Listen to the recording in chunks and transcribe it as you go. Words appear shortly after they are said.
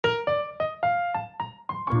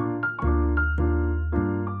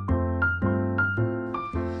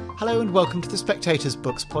Hello and welcome to the Spectator's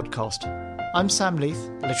Books podcast. I'm Sam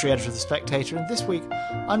Leith, literary editor of The Spectator, and this week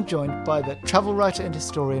I'm joined by the travel writer and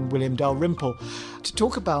historian William Dalrymple to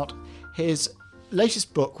talk about his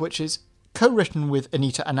latest book, which is co-written with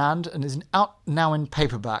Anita Anand and is out now in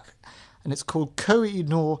paperback, and it's called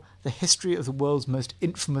Koh-i-Noor, The History of the World's Most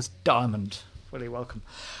Infamous Diamond. Willie, welcome.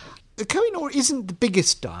 The Koh-i-Noor isn't the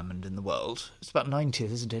biggest diamond in the world. It's about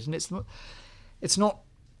 90th, isn't it? And it's not,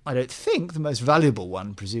 I don't think, the most valuable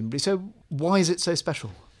one, presumably. So why is it so special?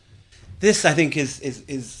 This, I think,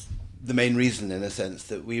 is the main reason, in a sense,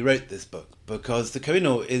 that we wrote this book, because the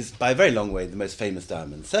Koh-i-Noor is, by a very long way, the most famous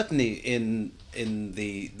diamond, certainly in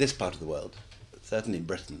this part of the world, certainly in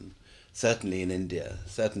Britain, certainly in India,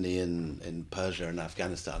 certainly in Persia and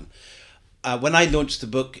Afghanistan. When I launched the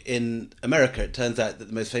book in America, it turns out that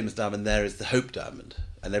the most famous diamond there is the Hope Diamond,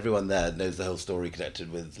 and everyone there knows the whole story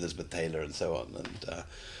connected with Elizabeth Taylor and so on,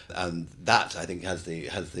 and that, I think, has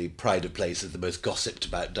the pride of place as the most gossiped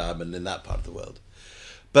about diamond in that part of the world.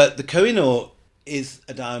 But the Koh-i-Noor is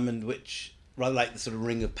a diamond which, rather like the sort of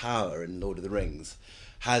Ring of Power in Lord of the Rings,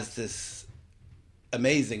 has this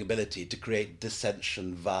amazing ability to create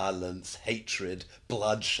dissension, violence, hatred,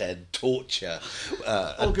 bloodshed, torture,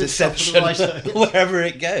 deception, wherever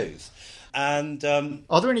it goes. And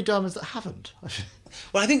are there any diamonds that haven't?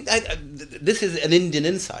 Well, I think this is an Indian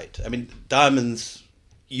insight. I mean, diamonds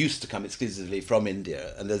used to come exclusively from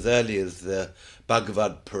India, and as early as the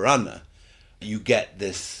Bhagavad Purana, you get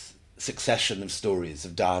this succession of stories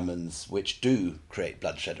of diamonds which do create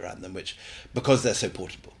bloodshed around them, which, because they're so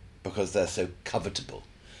portable, because they're so covetable,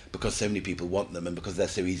 because so many people want them, and because they're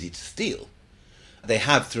so easy to steal, they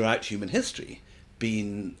have throughout human history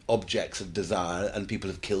been objects of desire, and people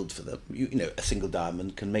have killed for them. You know, a single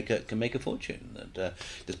diamond can make a fortune. And,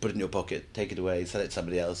 just put it in your pocket, take it away, sell it to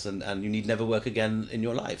somebody else, and you need never work again in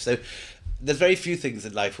your life. So there's very few things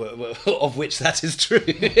in life of which that is true,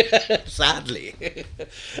 sadly.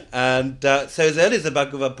 And so as early as the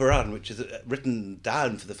Bhagavad Puran, which is written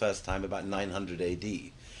down for the first time about 900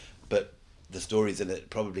 AD, but the stories in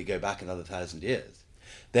it probably go back another 1,000 years,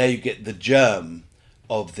 there you get the germ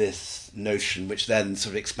of this notion, which then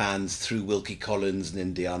sort of expands through Wilkie Collins and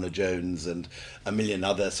Indiana Jones and a million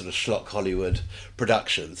other sort of schlock Hollywood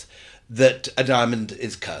productions, that a diamond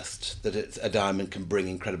is cursed, that a diamond can bring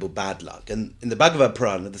incredible bad luck. And in the Bhagavad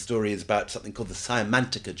Purana, the story is about something called the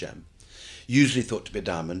Siamantika gem, usually thought to be a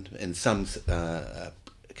diamond, in some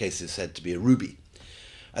cases said to be a ruby.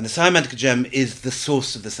 And the Siamantika gem is the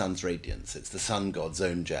source of the sun's radiance. It's the sun god's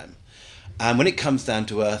own gem. And when it comes down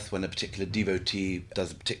to earth, when a particular devotee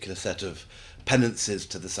does a particular set of penances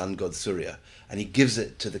to the sun god Surya, and he gives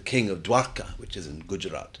it to the king of Dwarka, which is in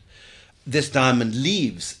Gujarat, this diamond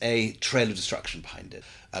leaves a trail of destruction behind it.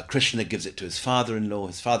 Krishna gives it to his father-in-law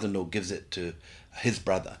gives it to his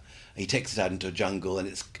brother. He takes it out into a jungle, and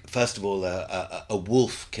it's, first of all, a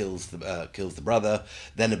wolf kills the brother,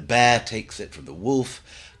 then a bear takes it from the wolf.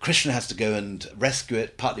 Krishna has to go and rescue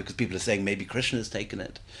it, partly because people are saying maybe Krishna has taken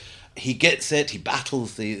it. He gets it, he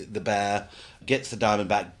battles the bear, gets the diamond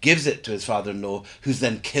back, gives it to his father-in-law, who's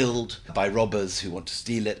then killed by robbers who want to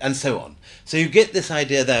steal it, and so on. So you get this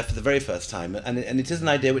idea there for the very first time, and it is an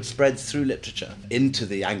idea which spreads through literature into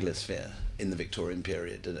the Anglosphere in the Victorian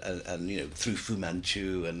period, and you know, through Fu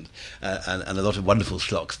Manchu and a lot of wonderful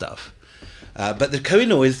schlock stuff. But the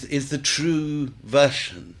Koh-i-Noor is the true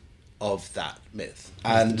version of that myth,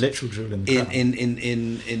 and literal jewel in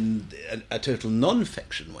a total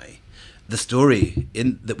non-fiction way. The story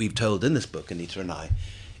that we've told in this book, Anita and I,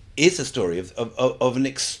 is a story of an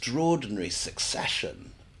extraordinary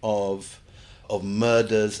succession of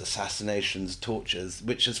murders, assassinations, tortures,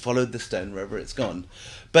 which has followed the stone wherever it's gone.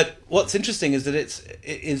 But what's interesting is that it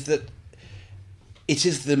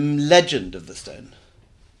is the legend of the stone,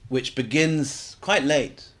 which begins quite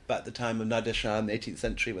late, about the time of Nadir Shah in the 18th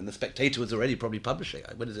century, when the Spectator was already probably publishing.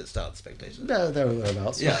 When did it start, the Spectator? No, there were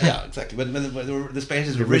thereabouts. Yeah, exactly. When the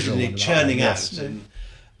Spectators were originally churning out. Yes. And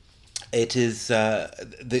it is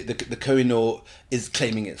the Koh-i-Noor is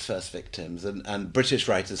claiming its first victims, and British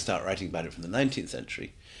writers start writing about it from the 19th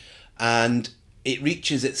century, and it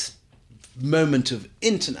reaches its moment of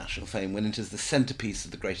international fame when it is the centrepiece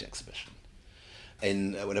of the Great Exhibition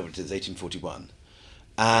in whatever it is, 1841,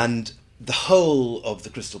 and the whole of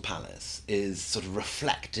the Crystal Palace is sort of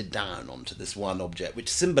reflected down onto this one object, which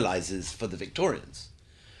symbolises for the Victorians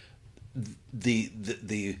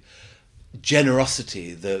the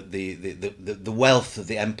generosity, the wealth of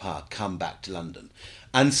the empire come back to London.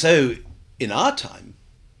 And so, in our time,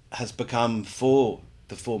 has become, for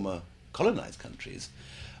the former colonised countries,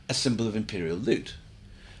 a symbol of imperial loot.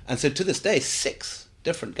 And so to this day, 6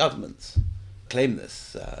 different governments claim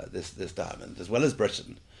this diamond, as well as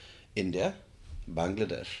Britain, India,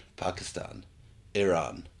 Bangladesh, Pakistan,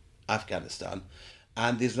 Iran, Afghanistan,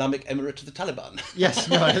 and the Islamic Emirate of the Taliban. Yes,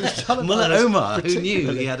 no, the Taliban. Mullah Omar, who knew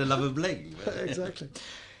he had a love of bling. Exactly.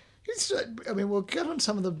 I mean, we'll get on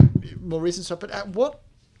some of the more recent stuff, but at what...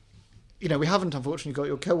 we haven't, unfortunately, got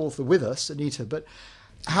your co-author with us, Anita, but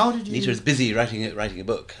how did you... Anita is busy writing a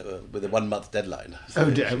book with a 1-month deadline. So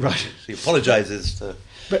oh, dear, right. She apologises to...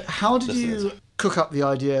 But how did listeners. you cook up the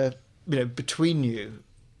idea, between you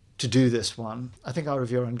to do this one? I think our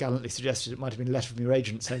reviewer ungallantly suggested it might have been a letter from your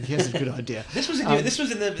agent saying, here's a good idea. This was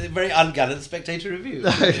in the very ungallant Spectator review.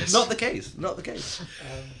 Yes. Not the case.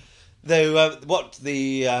 Though what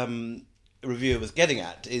the reviewer was getting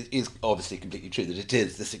at is obviously completely true, that it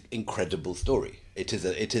is this incredible story. It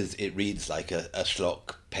reads like a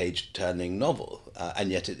schlock page-turning novel,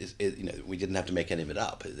 and yet we didn't have to make any of it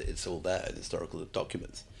up. It's all there in historical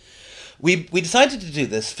documents. We decided to do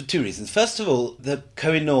this for two reasons. First of all, the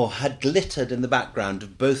Koh-i-Noor had glittered in the background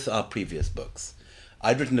of both our previous books.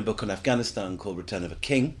 I'd written a book on Afghanistan called Return of a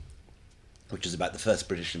King, which is about the first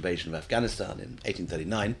British invasion of Afghanistan in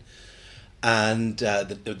 1839, and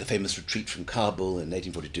the famous retreat from Kabul in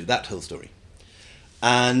 1842, that whole story.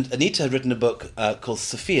 And Anita had written a book called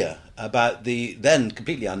Sophia, about the then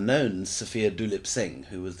completely unknown Sophia Dulip Singh,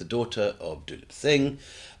 who was the daughter of Dulip Singh,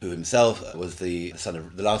 who himself was the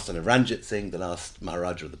last son of Ranjit Singh, the last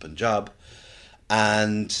Maharaja of the Punjab.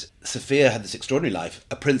 And Sophia had this extraordinary life,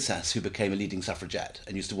 a princess who became a leading suffragette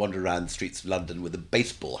and used to wander around the streets of London with a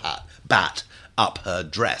baseball bat up her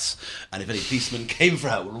dress. And if any policeman came for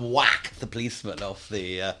her, would whack the policeman off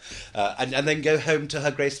the... and then go home to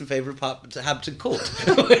her grace and favour apartment at Hampton Court.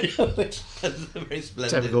 Which is a very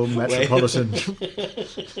splendid typical metropolitan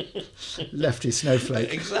lefty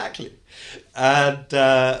snowflake. Exactly. And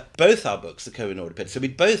both our books, the Koh-i-Noor appeared. So we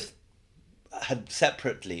both had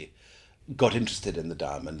separately got interested in the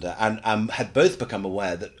diamond and had both become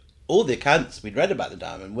aware that all the accounts we'd read about the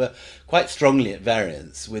diamond were quite strongly at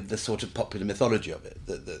variance with the sort of popular mythology of it,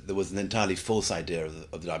 that there was an entirely false idea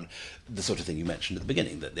of the diamond, the sort of thing you mentioned at the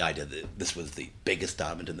beginning, that the idea that this was the biggest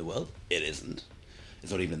diamond in the world. It isn't.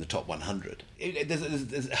 It's not even in the top 100.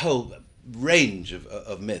 There's a whole range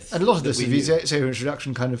of myths. And a lot of this, if you say your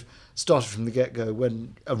introduction, kind of started from the get-go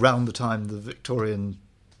when, around the time the Victorian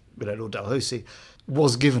Lord Dalhousie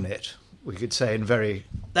was given it, we could say in very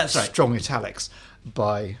strong italics,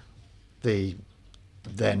 by the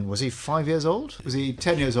then, was he 5 years old? Was he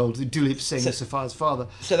 10 years old? The Dulip Singh, Sophia's father.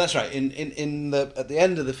 So that's right. At the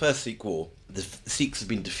end of the First Sikh War, the Sikhs had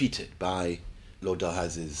been defeated by Lord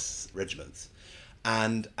Dalhousie's regiments,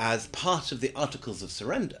 and as part of the Articles of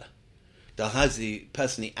Surrender, Dalhousie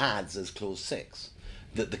personally adds as clause 6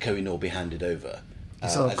 that the Koh-i-Noor be handed over.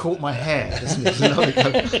 So I caught my hair, doesn't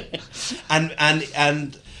it?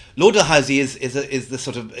 and Lord Dalhousie is the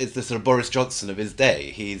sort of Boris Johnson of his day.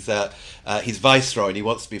 He's viceroy and he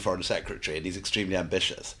wants to be foreign secretary and he's extremely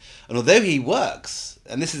ambitious. And although he works,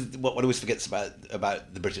 and this is what one always forgets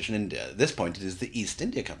about the British and India, at this point it is the East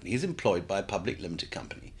India Company. He's employed by a public limited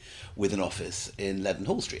company with an office in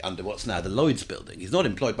Leadenhall Street under what's now the Lloyd's building. He's not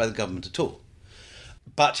employed by the government at all.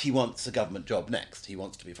 But he wants a government job next. He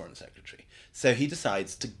wants to be foreign secretary. So he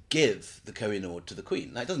decides to give the Koh-i-Noor to the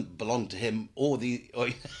Queen. Now, it doesn't belong to him as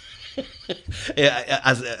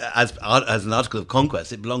an article of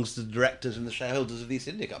conquest. It belongs to the directors and the shareholders of the East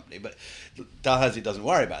India Company. But Dalhousie doesn't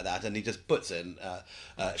worry about that, and he just puts in,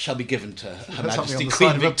 shall be given to Her Majesty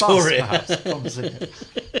Queen Victoria.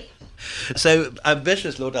 So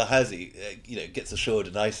ambitious Lord Dalhousie, gets assured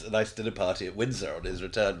a nice dinner party at Windsor on his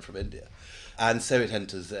return from India. And so it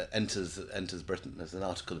enters Britain as an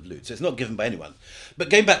article of loot. So it's not given by anyone.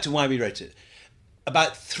 But going back to why we wrote it,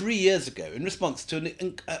 about 3 years ago, in response to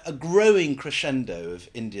a growing crescendo of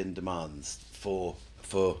Indian demands for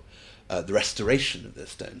the restoration of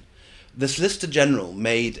this stone, the Solicitor General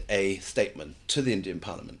made a statement to the Indian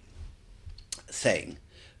Parliament saying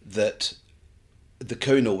that the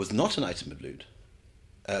Koh-i-Noor was not an item of loot,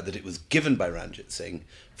 that it was given by Ranjit Singh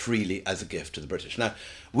freely as a gift to the British. Now,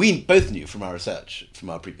 we both knew from our research, from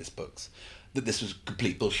our previous books, that this was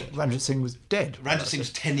complete bullshit. Ranjit Singh was dead. Ranjit Singh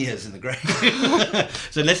was 10 years in the grave.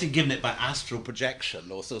 So unless he'd given it by astral projection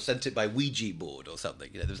or sort of sent it by Ouija board or something,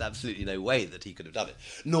 there was absolutely no way that he could have done it.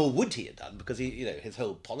 Nor would he have done, because his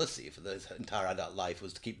whole policy for his entire adult life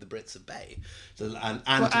was to keep the Brits at bay. So,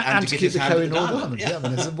 and to keep the Koh-i-Noor diamond. Yeah,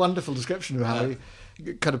 it's a wonderful description of how he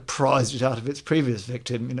kind of prized it out of its previous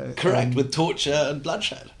victim. Correct, with torture and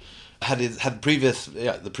bloodshed.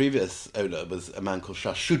 The previous owner was a man called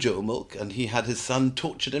Shah Shuja-ul-Mulk, and he had his son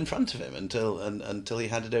tortured in front of him until he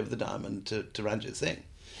handed over the diamond to Ranjit Singh.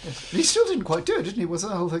 Yes. He still didn't quite do it, didn't he? Was that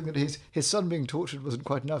whole thing that his son being tortured wasn't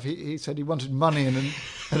quite enough? He said he wanted money and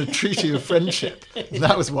a treaty of friendship. And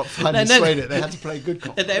that was what finally swayed it. They had to play good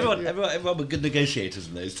cop. And everyone were good negotiators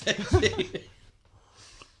in those days.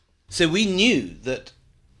 So we knew that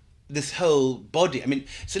this whole body... I mean,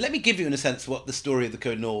 so let me give you, in a sense, what the story of the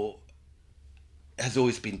Koh-i-Noor has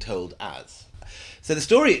always been told as. So the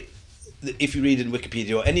story, if you read in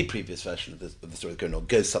Wikipedia or any previous version of the story of the Koh-i-Noor,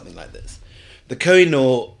 goes something like this. The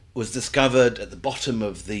Koh-i-Noor was discovered at the bottom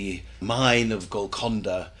of the mine of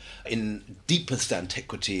Golconda in deepest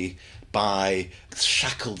antiquity by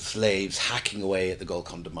shackled slaves hacking away at the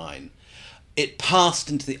Golconda mine. It passed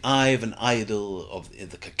into the eye of an idol of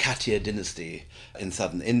the Kakatiya dynasty in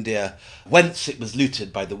southern India, whence it was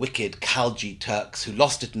looted by the wicked Khalji Turks, who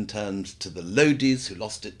lost it in turn to the Lodis, who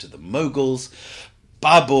lost it to the Mughals.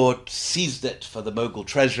 Babur seized it for the Mughal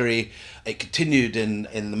treasury. It continued in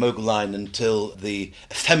the Mughal line until the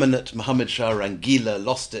effeminate Muhammad Shah Rangila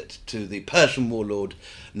lost it to the Persian warlord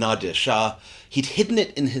Nadir Shah. He'd hidden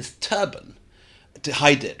it in his turban to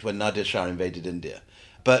hide it when Nadir Shah invaded India.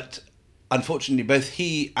 But unfortunately, both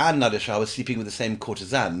he and Nadir Shah were sleeping with the same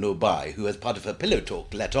courtesan, Nur Bai, who, as part of her pillow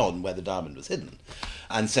talk, let on where the diamond was hidden.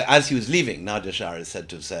 And so as he was leaving, Nadir Shah is said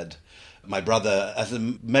to have said, "My brother, as a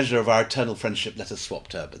measure of our eternal friendship, let us swap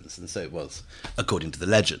turbans." And so it was, according to the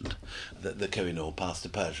legend, that the Koh-i-Noor passed to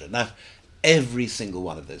Persia. Now, every single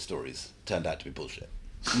one of those stories turned out to be bullshit.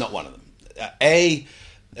 Not one of them.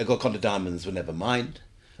 Golconda diamonds were never mined.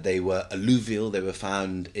 They were alluvial. They were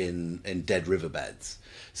found in dead riverbeds.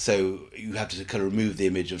 So you have to kind of remove the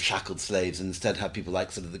image of shackled slaves and instead have people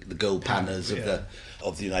like sort of the gold panners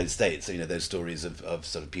of the United States. So, those stories of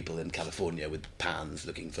sort of people in California with pans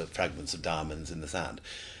looking for fragments of diamonds in the sand.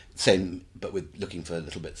 Same, but with looking for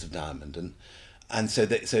little bits of diamond. And so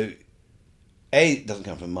A, it doesn't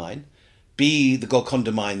come from a mine. B, the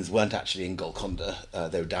Golconda mines weren't actually in Golconda.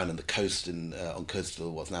 They were down on the coast on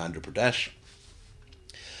coastal what's now Andhra Pradesh.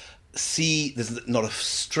 C, there's not a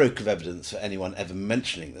stroke of evidence for anyone ever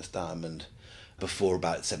mentioning this diamond before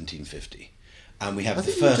about 1750. And we have the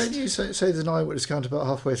first... Don't you say there's an eyewitness account about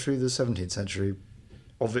halfway through the 17th century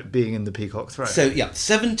of it being in the Peacock Throne? So,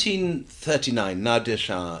 1739, Nadir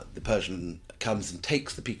Shah, the Persian, comes and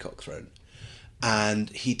takes the Peacock Throne. And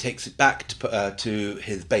he takes it back to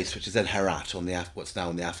his base, which is in Herat, on what's now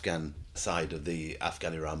on the Afghan side of the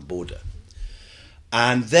Afghan-Iran border.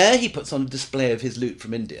 And there he puts on a display of his loot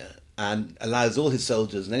from India and allows all his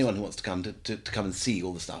soldiers and anyone who wants to come to come and see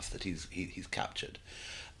all the stuff that he's captured.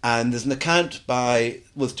 And there's an account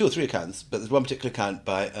there's two or three accounts, but there's one particular account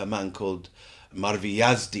by a man called Marvi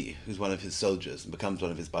Yazdi, who's one of his soldiers and becomes one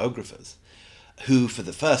of his biographers, who for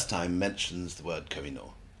the first time mentions the word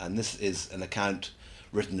Koh-i-Noor. And this is an account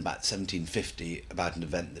written about 1750 about an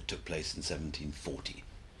event that took place in 1740.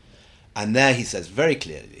 And there he says very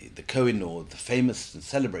clearly, the Koh-i-Noor, the famous and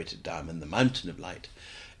celebrated diamond, the Mountain of Light,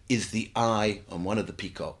 is the eye on one of the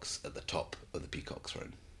peacocks at the top of the Peacock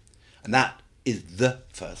Throne. And that is the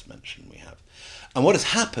first mention we have. And what has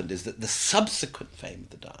happened is that the subsequent fame of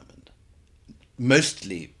the diamond,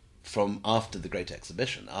 mostly from after the Great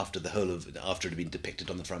Exhibition, after it had been depicted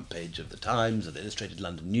on the front page of the Times or the Illustrated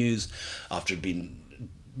London News, after it had been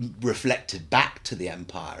reflected back to the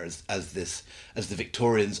empire as the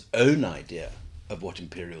Victorians' own idea of what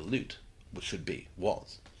imperial loot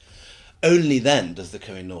was. Only then does the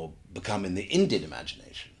Koh-i-Noor become, in the Indian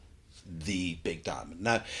imagination, the big diamond.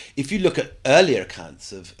 Now, if you look at earlier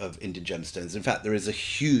accounts of Indian gemstones, in fact, there is a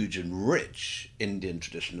huge and rich Indian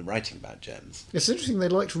tradition of writing about gems. It's interesting they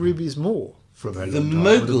liked rubies more for a very long time. The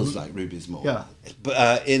Mughals like rubies more. Yeah.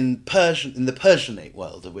 But in the Persianate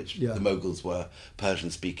world, of which the Mughals were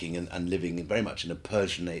Persian-speaking and living very much in a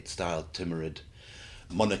Persianate-style Timurid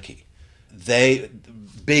monarchy,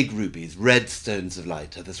 big rubies, red stones of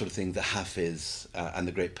light, are the sort of thing that Hafiz and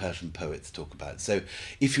the great Persian poets talk about. So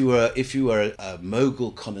if you were a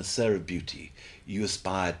Mughal connoisseur of beauty, you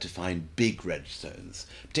aspired to find big red stones,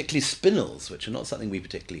 particularly spinels, which are not something we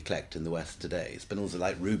particularly collect in the West today. Spinels are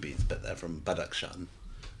like rubies, but they're from Badakhshan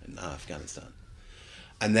in Afghanistan.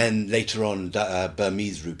 And then later on,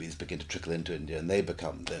 Burmese rubies begin to trickle into India, and they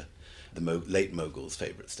become the late Mughals'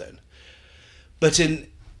 favourite stone. But in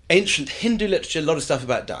ancient Hindu literature, a lot of stuff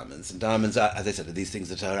about diamonds, and diamonds are, as I said, are these things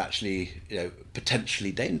that are actually,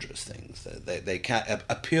 potentially dangerous things. They can,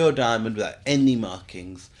 a pure diamond without any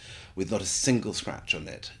markings, with not a single scratch on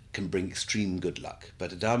it, can bring extreme good luck.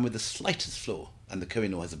 But a diamond with the slightest flaw, and the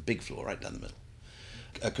Koh-i-Noor has a big flaw right down the middle.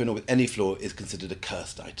 A Koh-i-Noor with any flaw is considered a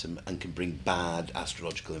cursed item and can bring bad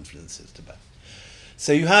astrological influences to bear.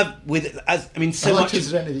 So you have so much.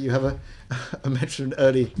 Incidentally, that you have a mention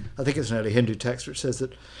early. I think it's an early Hindu text which says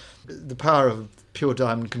that the power of pure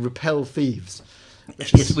diamond can repel thieves.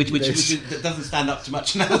 Which doesn't stand up to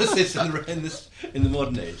much analysis in the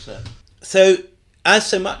modern age. So, as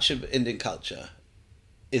so much of Indian culture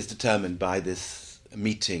is determined by this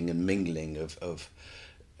meeting and mingling of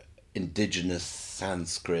indigenous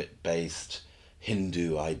Sanskrit-based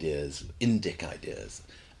Hindu ideas, Indic ideas,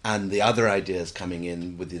 and the other ideas coming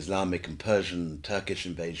in with the Islamic and Persian, Turkish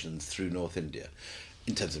invasions through North India,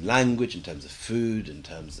 in terms of language, in terms of food, in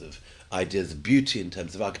terms of ideas of beauty, in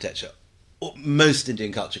terms of architecture. Most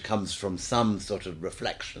Indian culture comes from some sort of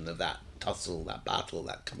reflection of that tussle, that battle,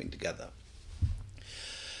 that coming together.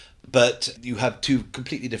 But you have two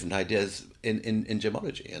completely different ideas in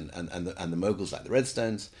gemology, and the Mughals like the red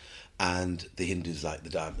stones, and the Hindus like the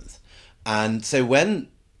diamonds. And so when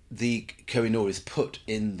the Koh-i-Noor is put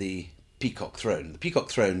in the Peacock Throne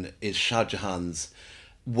is Shah Jahan's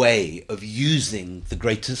way of using the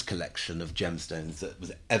greatest collection of gemstones that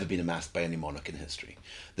was ever been amassed by any monarch in history.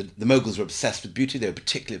 The Mughals were obsessed with beauty, they were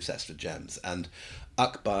particularly obsessed with gems, and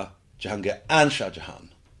Akbar, Jahangir and Shah Jahan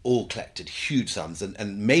all collected huge sums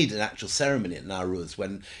and made an actual ceremony at Nowruz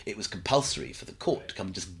when it was compulsory for the court to come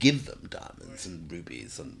and just give them diamonds and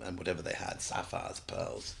rubies and whatever they had, sapphires,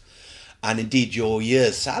 pearls. And indeed, your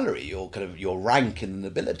year's salary, your rank in the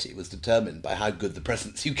nobility, was determined by how good the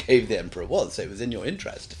presents you gave the emperor was. So it was in your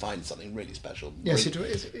interest to find something really special. Yes,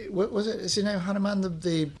 Hanuman?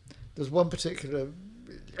 There's one particular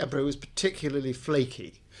emperor who was particularly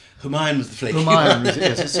flaky. Humayun was the flaky.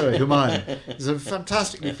 Humayun. He's a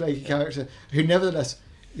fantastically flaky character who, nevertheless,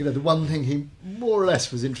 the one thing he more or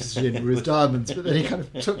less was interested in were his diamonds, but then he kind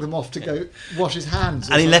of took them off to go wash his hands.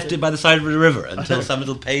 And he left it by the side of the river until some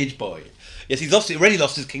little page boy. Yes, he's already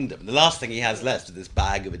lost his kingdom. The last thing he has left is this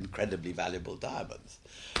bag of incredibly valuable diamonds.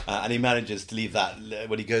 And he manages to leave that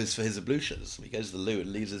when he goes for his ablutions. He goes to the loo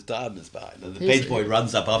and leaves his diamonds behind. And the page boy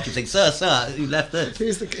runs up after and says, Sir, you left this.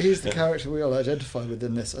 He's the character we all identify with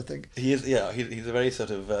in this, I think. He is, yeah. He's a very sort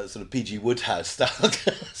of P.G. Woodhouse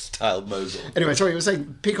style Mosul. Anyway, sorry, you were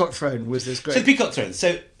saying Peacock Throne was this great... So Peacock Throne.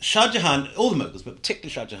 So Shah Jahan, all the Mughals, but particularly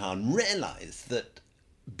Shah Jahan, realised that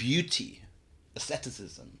beauty,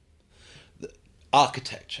 aestheticism,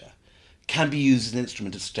 architecture can be used as an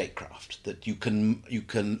instrument of statecraft, that you can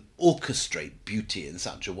orchestrate beauty in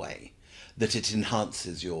such a way that it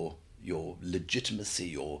enhances your legitimacy,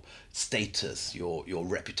 your status, your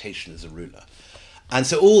reputation as a ruler. And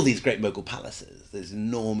so all these great Mughal palaces, these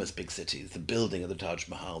enormous big cities, the building of the Taj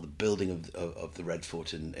Mahal, the building of the Red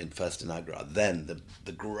Fort in first in Agra, then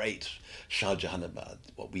the great Shah Jahanabad,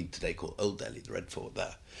 what we today call Old Delhi, the Red Fort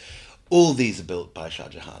there. All these are built by Shah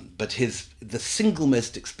Jahan, but the single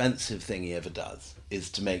most expensive thing he ever does is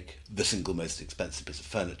to make the single most expensive piece of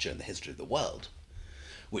furniture in the history of the world,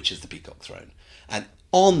 which is the Peacock Throne. And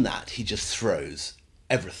on that, he just throws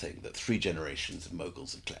everything that 3 generations of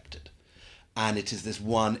Mughals have collected. And it is this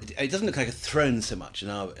one... It doesn't look like a throne so much in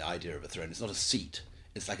our idea of a throne. It's not a seat.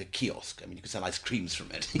 It's like a kiosk. I mean, you could sell ice creams from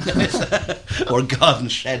it. Or a garden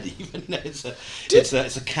shed, even. It's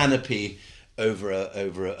a canopy over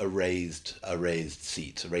a raised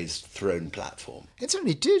seat, a raised throne platform. It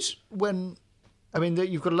certainly did when... I mean,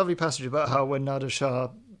 you've got a lovely passage about how when Nader Shah,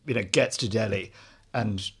 gets to Delhi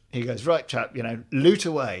and he goes, right, chap, loot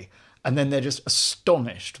away. And then they're just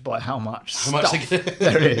astonished by how much stuff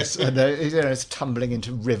there is. And it's tumbling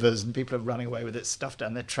into rivers and people are running away with it, stuff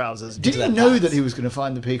down their trousers. Did he know that he was going to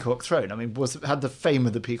find the Peacock Throne? I mean, had the fame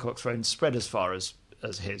of the Peacock Throne spread as far as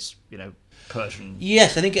his, Persian...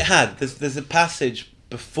 Yes, I think it had. There's a passage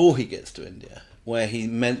before he gets to India where he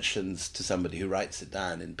mentions to somebody who writes it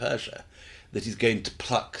down in Persia that he's going to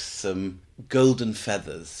pluck some golden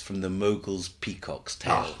feathers from the Mogul's peacock's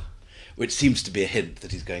tail. Which seems to be a hint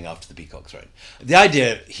that he's going after the Peacock Throne. The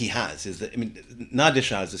idea he has is that, Nader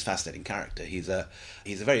Shah is this fascinating character. He's a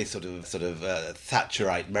very sort of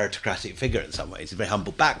Thatcherite meritocratic figure in some ways. He's a very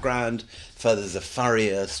humble background. Further, there's a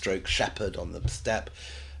furrier stroke shepherd on the steppe.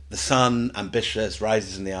 The son, ambitious,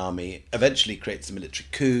 rises in the army, eventually creates a military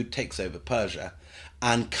coup, takes over Persia,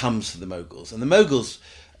 and comes for the Mughals. And the Mughals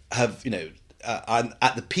have,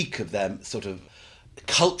 at the peak of their sort of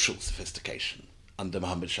cultural sophistication, under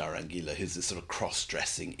Muhammad Shah Rangila, who's this sort of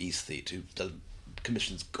cross-dressing aesthete who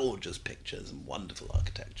commissions gorgeous pictures and wonderful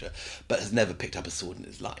architecture, but has never picked up a sword in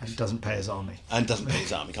his life. And doesn't pay his army.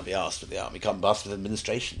 Can't be asked with the army. Can't be asked with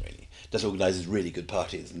administration, really. Just organises really good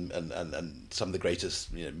parties and some of the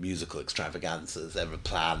greatest musical extravaganzas ever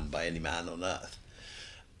planned by any man on earth.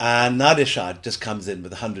 And Nader Shah just comes in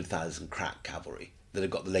with 100,000 crack cavalry that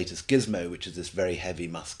have got the latest gizmo, which is this very heavy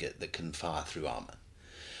musket that can fire through armour.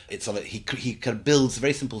 It's on he kind of builds a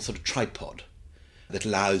very simple sort of tripod that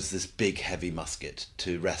allows this big heavy musket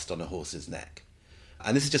to rest on a horse's neck.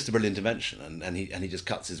 And this is just a brilliant invention, and he just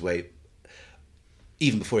cuts his way,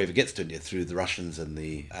 even before he ever gets to India, through the Russians and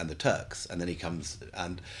the Turks, and then he comes,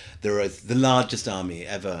 and there is the largest army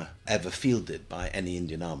ever fielded by any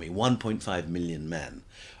Indian army, 1.5 million men,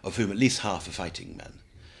 of whom at least half are fighting men,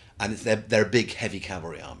 and they're a big heavy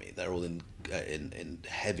cavalry army. They're all in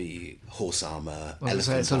heavy horse armour,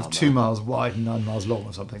 elephant it's sort armour. of 2 miles wide and 9 miles long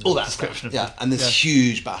or something. All that description, yeah, and this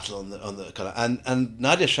huge battle on the kind of, and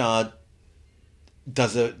Nadir Shah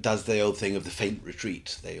does the old thing of the faint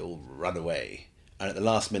retreat. They all run away. And at the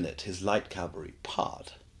last minute, his light cavalry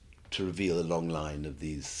part to reveal a long line of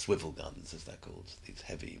these swivel guns, as they're called, these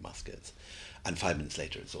heavy muskets. And 5 minutes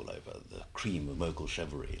later, it's all over. The cream of Mughal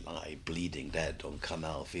chivalry lie bleeding dead on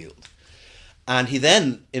Karnal Field. And he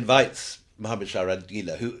then invites Muhammad Shah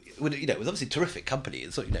Rangila, who was obviously terrific company.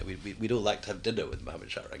 And so, we'd all like to have dinner with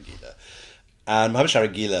Muhammad Shah Rangila. And Muhammad Shah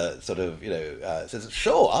Rangila sort of, says,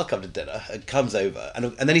 sure, I'll come to dinner, and comes over.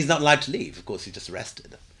 And then he's not allowed to leave. Of course, he's just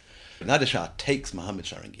arrested. Nadir Shah takes Muhammad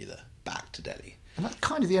Shah Rangila back to Delhi. And that's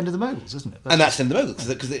kind of the end of the Mughals, isn't it? And that's the end of the Mughals,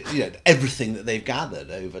 because everything that they've gathered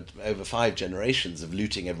over 5 generations of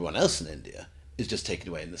looting everyone else in India is just taken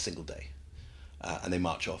away in a single day. And they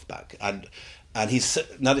march off back. And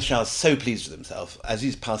Nadir Shah is so pleased with himself, as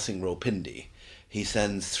he's passing Rawalpindi, he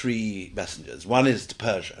sends 3 messengers. One is to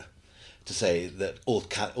Persia, to say that all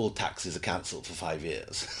taxes are cancelled for 5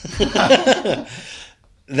 years.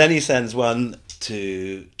 Then he sends one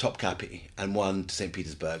to Topkapi and one to St.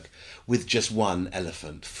 Petersburg with just 1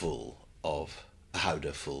 elephant full of a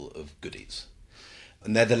howdah full of goodies.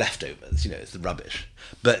 And they're the leftovers, it's the rubbish.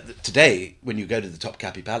 But today, when you go to the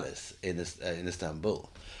Topkapi Palace in Istanbul,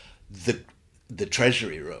 the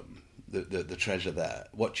treasury room, the treasure there,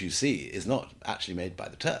 what you see is not actually made by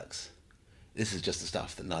the Turks. This is just the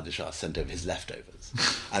stuff that Nadir Shah sent over, his leftovers.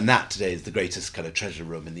 And that today is the greatest kind of treasure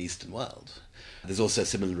room in the Eastern world. There's also a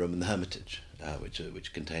similar room in the Hermitage,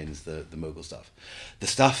 which contains the Mughal stuff. The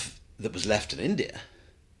stuff that was left in India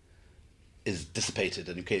is dissipated,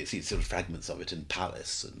 and you can see sort of fragments of it in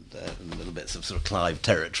Palace and little bits of sort of Clive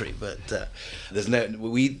territory. But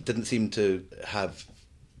we didn't seem to have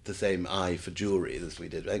the same eye for jewellery as we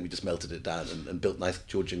did. I think we just melted it down and built nice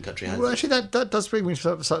Georgian country houses. Well, actually, that does bring me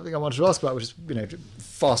to something I wanted to ask about, which is,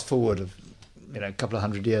 fast forward a couple of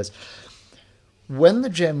 100 years. When the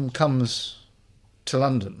gem comes to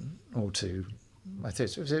London, or to, I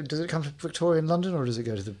think, does it come to Victorian London, or does it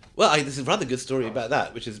go to the... Well, there's a rather good story about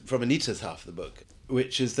that, which is from Anita's half of the book,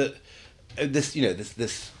 which is that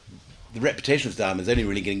the reputation of diamonds only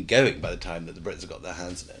really getting going by the time that the Brits have got their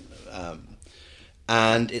hands on it.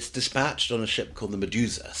 And it's dispatched on a ship called the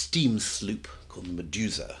Medusa, a steam sloop called the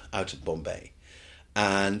Medusa, out of Bombay.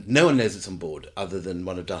 And no one knows it's on board other than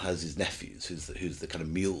one of Dalhousie's nephews, who's the kind of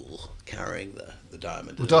mule carrying the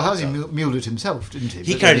diamond. Well, Dalhousie muled it himself, didn't he?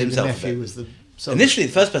 He carried it himself. The nephew was the son. Initially,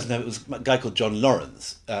 the first person to have it was a guy called John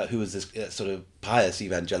Lawrence, who was this sort of pious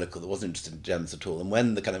evangelical that wasn't interested in gems at all. And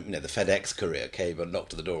when the kind of the FedEx courier came and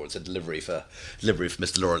knocked at the door and said delivery for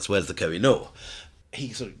Mr. Lawrence, where's the Koh-i-Noor?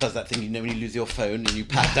 He sort of does that thing, when you lose your phone and you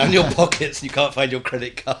pat down your pockets and you can't find your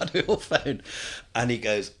credit card or your phone. And he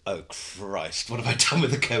goes, oh, Christ, what have I done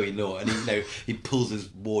with the Koh-i-Noor? And he pulls his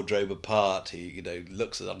wardrobe apart. He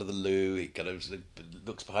looks under the loo. He kind of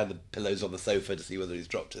looks behind the pillows on the sofa to see whether he's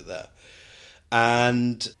dropped it there.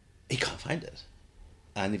 And he can't find it.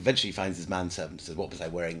 And eventually he finds his manservant and says, what was I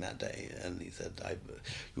wearing that day? And he said,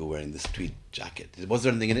 you were wearing this tweed jacket. He said, was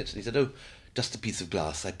there anything in it? And he said, oh, just a piece of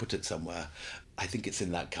glass. I put it somewhere. I think it's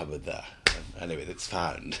in that cupboard there. And anyway, it's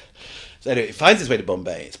found. So anyway, it finds its way to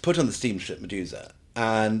Bombay. It's put on the steamship Medusa.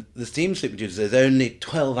 And the steamship Medusa is only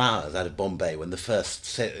 12 hours out of Bombay when the first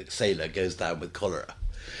sailor goes down with cholera.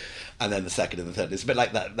 And then the second and the third. It's a bit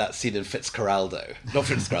like that scene in Fitzcarraldo. Not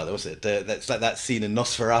Fitzcarraldo, was it? It's like that scene in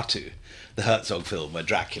Nosferatu, the Herzog film, where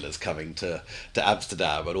Dracula's coming to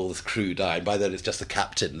Amsterdam and all this crew die. And by then it's just the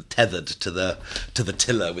captain tethered to the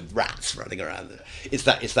tiller with rats running around. It's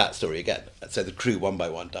that story again. So the crew, one by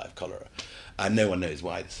one, die of cholera. And no one knows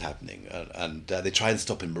why this is happening. And they try and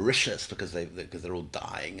stop in Mauritius because they're all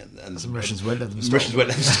dying. And the Mauritians won't let them stop. Mauritians won't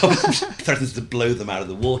let them stop. Threatens to blow them out of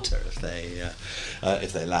the water if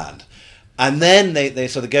they land. And then they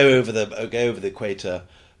sort of go over the equator,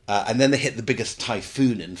 and then they hit the biggest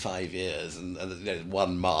typhoon in 5 years, and there's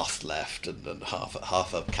one mast left, and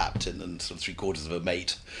half a captain and sort of 3/4 of a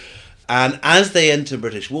mate. And as they enter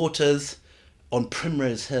British waters, on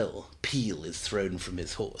Primrose Hill, Peel is thrown from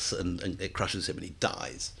his horse, and it crushes him, and he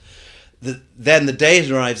dies. Then the day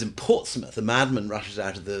it arrives in Portsmouth, a madman rushes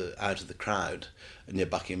out of the crowd near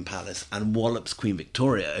Buckingham Palace and wallops Queen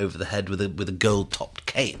Victoria over the head with a gold-topped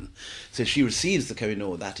cane. So she receives the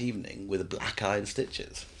Koh-i-Noor that evening with a black eye and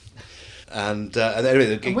stitches. And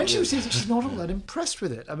when she receives it, she's not all that impressed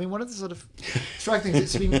with it. I mean, one of the sort of striking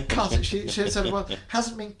things, it's been cut. She said, well,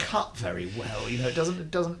 hasn't been cut very well. You know, it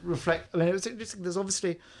doesn't reflect. I mean, it was interesting. There's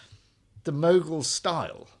obviously the Mughal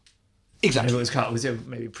style. Exactly. It was cut. It was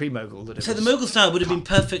maybe pre-Mughal. So the Mughal style would have been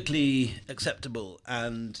perfectly acceptable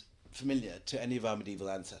and familiar to any of our medieval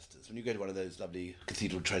ancestors. When you go to one of those lovely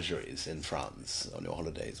cathedral treasuries in France on your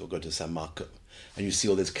holidays, or go to Saint Marco, and you see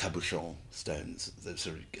all those cabochon stones that are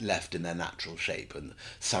sort of left in their natural shape, and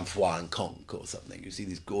Saint Foy and Conque or something, you see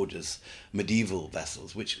these gorgeous medieval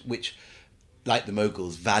vessels, which like the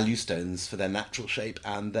Mughals, value stones for their natural shape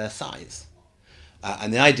and their size.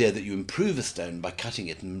 And the idea that you improve a stone by cutting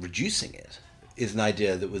it and reducing it is an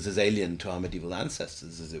idea that was as alien to our medieval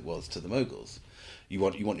ancestors as it was to the Mughals. You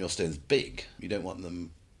want your stones big. You don't want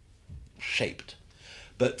them shaped.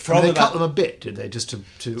 But they cut them a bit, did they? Just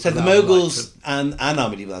to so the Mughals and our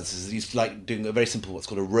medieval ancestors used to like doing a very simple, what's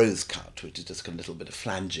called a rose cut, which is just a little bit of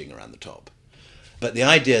flanging around the top. But the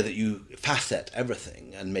idea that you facet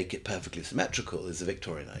everything and make it perfectly symmetrical is a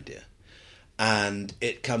Victorian idea, and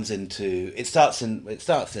it starts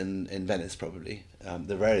in Venice probably.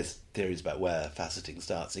 There are various theories about where faceting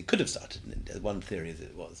starts. It could have started in India. One theory is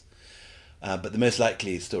it was. But the most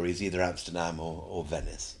likely story is either Amsterdam or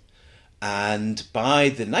Venice. And by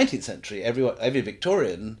the 19th century, every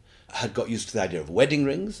Victorian had got used to the idea of wedding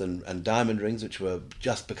rings and diamond rings, which were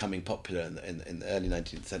just becoming popular in the early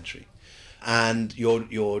 19th century. And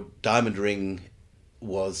your diamond ring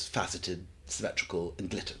was faceted, symmetrical, and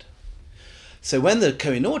glittered. So when the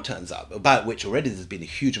Koh-i-Noor turns up, about which already there's been a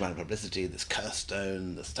huge amount of publicity, this curse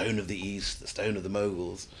stone, the stone of the East, the stone of the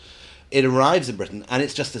Mughals, it arrives in Britain and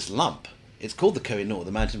it's just this lump. It's called the Koh-i-Noor,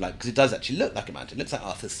 the Mountain of Light, because it does actually look like a mountain. It looks like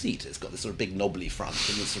Arthur's Seat. It's got this sort of big knobbly front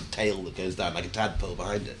and this sort of tail that goes down like a tadpole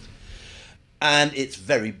behind it. And it's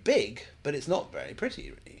very big, but it's not very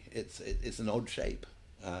pretty, really. It's an odd shape.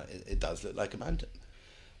 It does look like a mountain.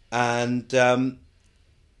 And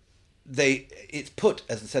it's put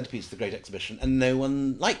as the centrepiece of the Great Exhibition, and no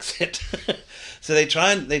one likes it. So they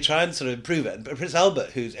try and sort of improve it. But Prince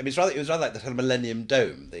Albert, it was rather like the kind of Millennium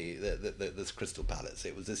Dome, this Crystal Palace.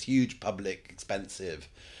 It was this huge, public, expensive,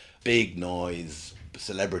 big noise,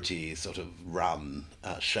 celebrity sort of run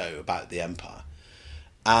show about the empire,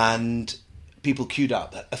 and people queued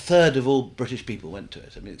up. A third of all British people went to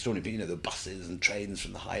it. I mean, extraordinary. You know, the buses and trains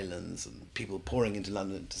from the Highlands and people pouring into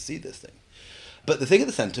London to see this thing. But the thing at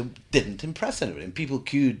the centre didn't impress anybody, and people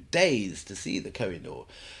queued days to see the Koh-i-Noor.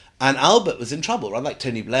 And Albert was in trouble, right, like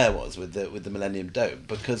Tony Blair was with the Millennium Dome,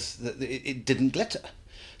 because it didn't glitter.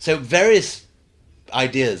 So various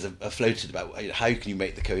ideas are floated about how can you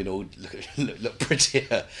make the Koh-i-Noor look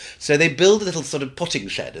prettier. So they build a little sort of potting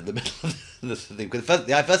shed in the middle of this thing. Because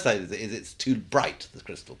the first idea is it's too bright, the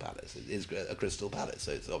Crystal Palace. It is a crystal palace,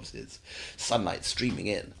 so it's sunlight streaming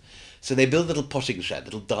in. So they build a little potting shed,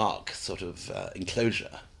 little dark sort of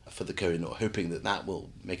enclosure for the Koh-i-Noor, hoping that will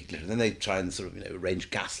make it glitter. And then they try and sort of arrange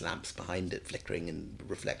gas lamps behind it, flickering in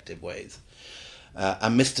reflective ways.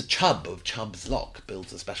 And Mr. Chubb of Chubb's Lock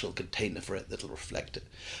builds a special container for it that'll reflect it.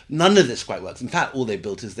 None of this quite works. In fact, all they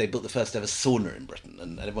built the first ever sauna in Britain,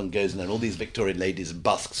 and everyone goes in there, and all these Victorian ladies and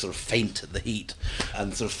busks sort of faint at the heat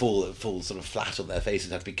and sort of fall sort of flat on their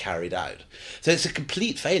faces, have to be carried out. So it's a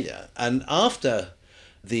complete failure. And after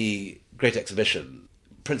the Great Exhibition,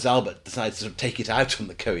 Prince Albert decides to sort of take it out on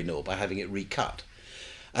the Koh-i-Noor by having it recut.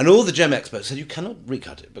 And all the gem experts said, you cannot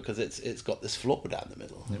recut it because it's got this flaw down the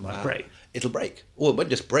middle. It might break. It'll break. Or it won't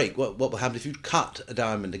just break. What will happen if you cut a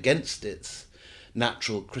diamond against its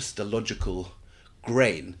natural crystallological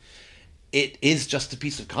grain? It is just a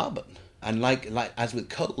piece of carbon. And like as with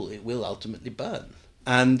coal, it will ultimately burn.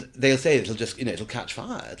 And they'll say it'll catch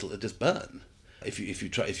fire. It'll just burn if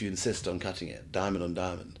you insist on cutting it diamond on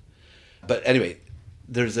diamond. But anyway,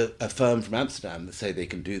 there's a firm from Amsterdam that say they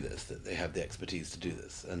can do this, that they have the expertise to do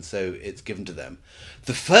this, and so it's given to them.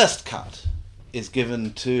 The first cut is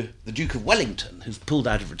given to the Duke of Wellington, who's pulled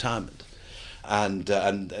out of retirement, and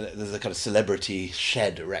there's a kind of celebrity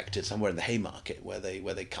shed erected somewhere in the Haymarket where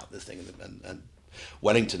they cut this thing, and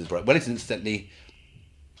Wellington is brought. Wellington incidentally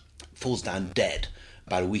falls down dead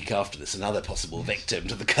about a week after this, another possible victim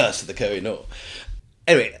to the curse of the Koh-i-Noor.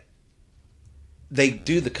 Anyway, they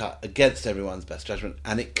do the cut against everyone's best judgment,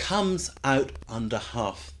 and it comes out under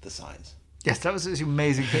half the size. Yes, that was this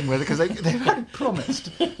amazing thing because they very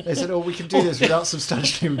promised. They said, we can do this without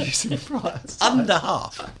substantially reducing the price. Under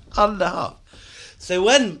half. So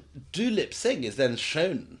when Dulip Singh is then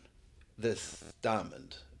shown this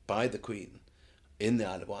diamond by the Queen in the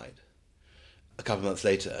Isle of Wight, a couple of months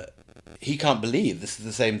later, he can't believe this is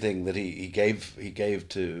the same thing that he gave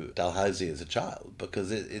to Dalhousie as a child,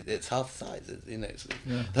 because it's half the size.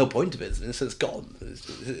 The whole point of it is it's gone.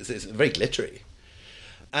 It's very glittery.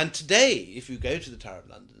 And today, if you go to the Tower of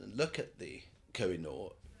London and look at the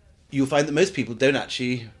Koh-i-Noor, you'll find that most people don't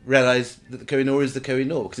actually realise that the Koh-i-Noor is the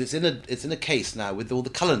Koh-i-Noor, because it's in a case now with all the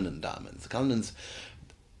Cullinan diamonds. The Cullinans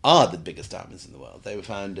are the biggest diamonds in the world. They were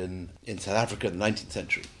found in South Africa in the 19th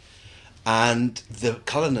century. And the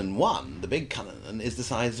Cullinan one, the big Cullinan, is the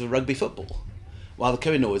size of a rugby football, while the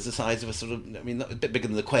Koh-i-Noor is the size of a sort of, a bit bigger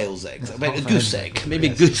than the quail's eggs, a goose egg, maybe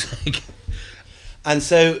a goose egg. And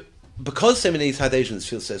so, because so many South Asians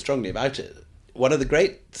feel so strongly about it, one of the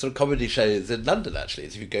great sort of comedy shows in London, actually,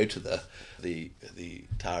 is if you go to the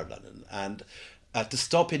Tower of London, and to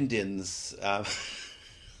stop Indians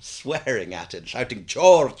swearing at it, shouting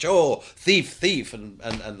 "chor, chor, thief, thief,"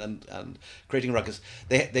 and creating ruckus,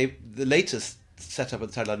 the latest setup at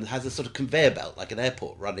the Tower of London has a sort of conveyor belt, like an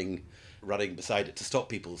airport, running beside it to stop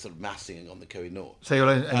people sort of massing on the Koh-i-Noor. So you'll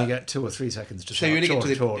only get 2 or 3 seconds to so you only get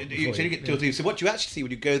to chor, you only get 2 or 3. So what you actually see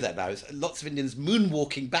when you go there now is lots of Indians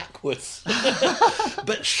moonwalking backwards,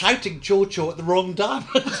 but shouting "chor, chor" at the wrong time.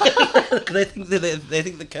 they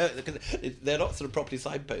think they're not sort of properly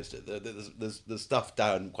signposted. There's stuff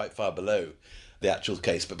down quite far below the actual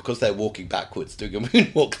case, but because they're walking backwards doing a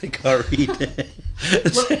moonwalk, they can't read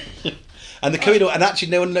it. And the Koh-i-Noor, and actually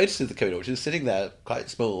no one notices the Koh-i-Noor, which is sitting there quite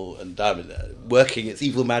small and diamond, working its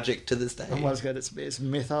evil magic to this day. Oh, well, it's good. It's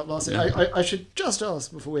myth outlasting. I should just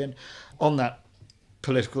ask before we end, on that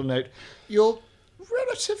political note, you're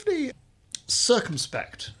relatively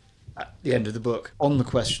circumspect at the end of the book on the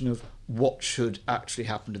question of what should actually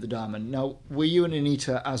happen to the diamond. Now, were you and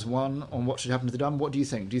Anita as one on what should happen to the diamond? What do you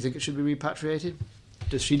think? Do you think it should be repatriated?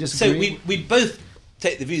 Does she disagree? So we both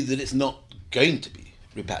take the view that it's not going to be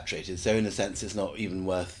repatriated, so in a sense it's not even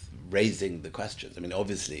worth raising the questions. I mean,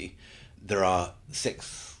 obviously there are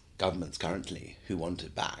 6 governments currently who want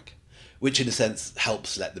it back, which in a sense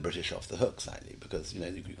helps let the British off the hook slightly, because you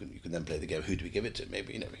can then play the game, who do we give it to?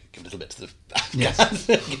 Maybe give a little bit to the Afghans.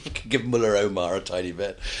 Yes. give Mullah Omar a tiny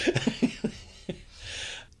bit.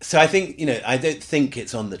 So I think I don't think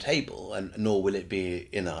it's on the table, and nor will it be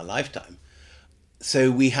in our lifetime.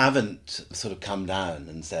 So we haven't sort of come down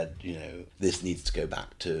and said, this needs to go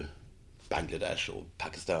back to Bangladesh or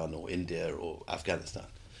Pakistan or India or Afghanistan.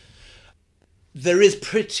 There is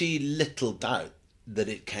pretty little doubt that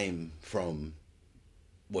it came from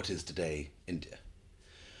what is today India.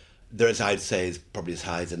 There is, I'd say, is probably as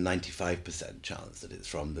high as a 95% chance that it's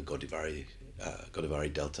from the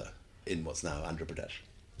Godavari Delta in what's now Andhra Pradesh.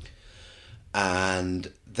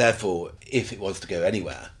 And therefore, if it was to go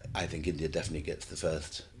anywhere, I think India definitely gets the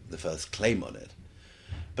first claim on it.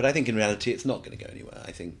 But I think in reality it's not going to go anywhere.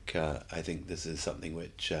 I think this is something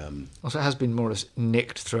which also has been more or less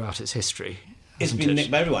nicked throughout its history. It's been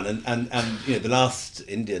nicked by everyone, and the last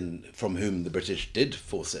Indian from whom the British did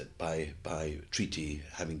force it by treaty,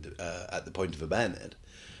 having at the point of a bayonet,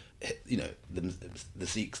 the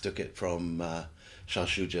Sikhs took it from Shah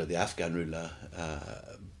Shuja, the Afghan ruler,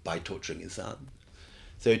 by torturing his son.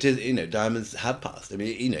 So it is, diamonds have passed. I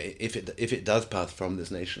mean, if it does pass from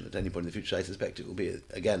this nation at any point in the future, I suspect it will be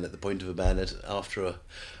again at the point of a bayonet after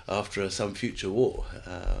some future war,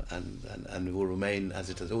 and will remain,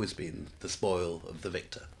 as it has always been, the spoil of the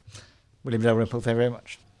victor. William Dalrymple, very, very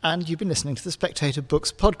much. And you've been listening to the Spectator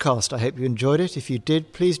Books podcast. I hope you enjoyed it. If you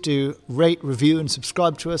did, please do rate, review and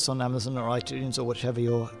subscribe to us on Amazon or iTunes or whichever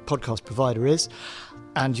your podcast provider is.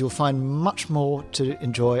 And you'll find much more to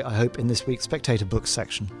enjoy, I hope, in this week's Spectator Books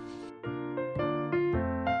section.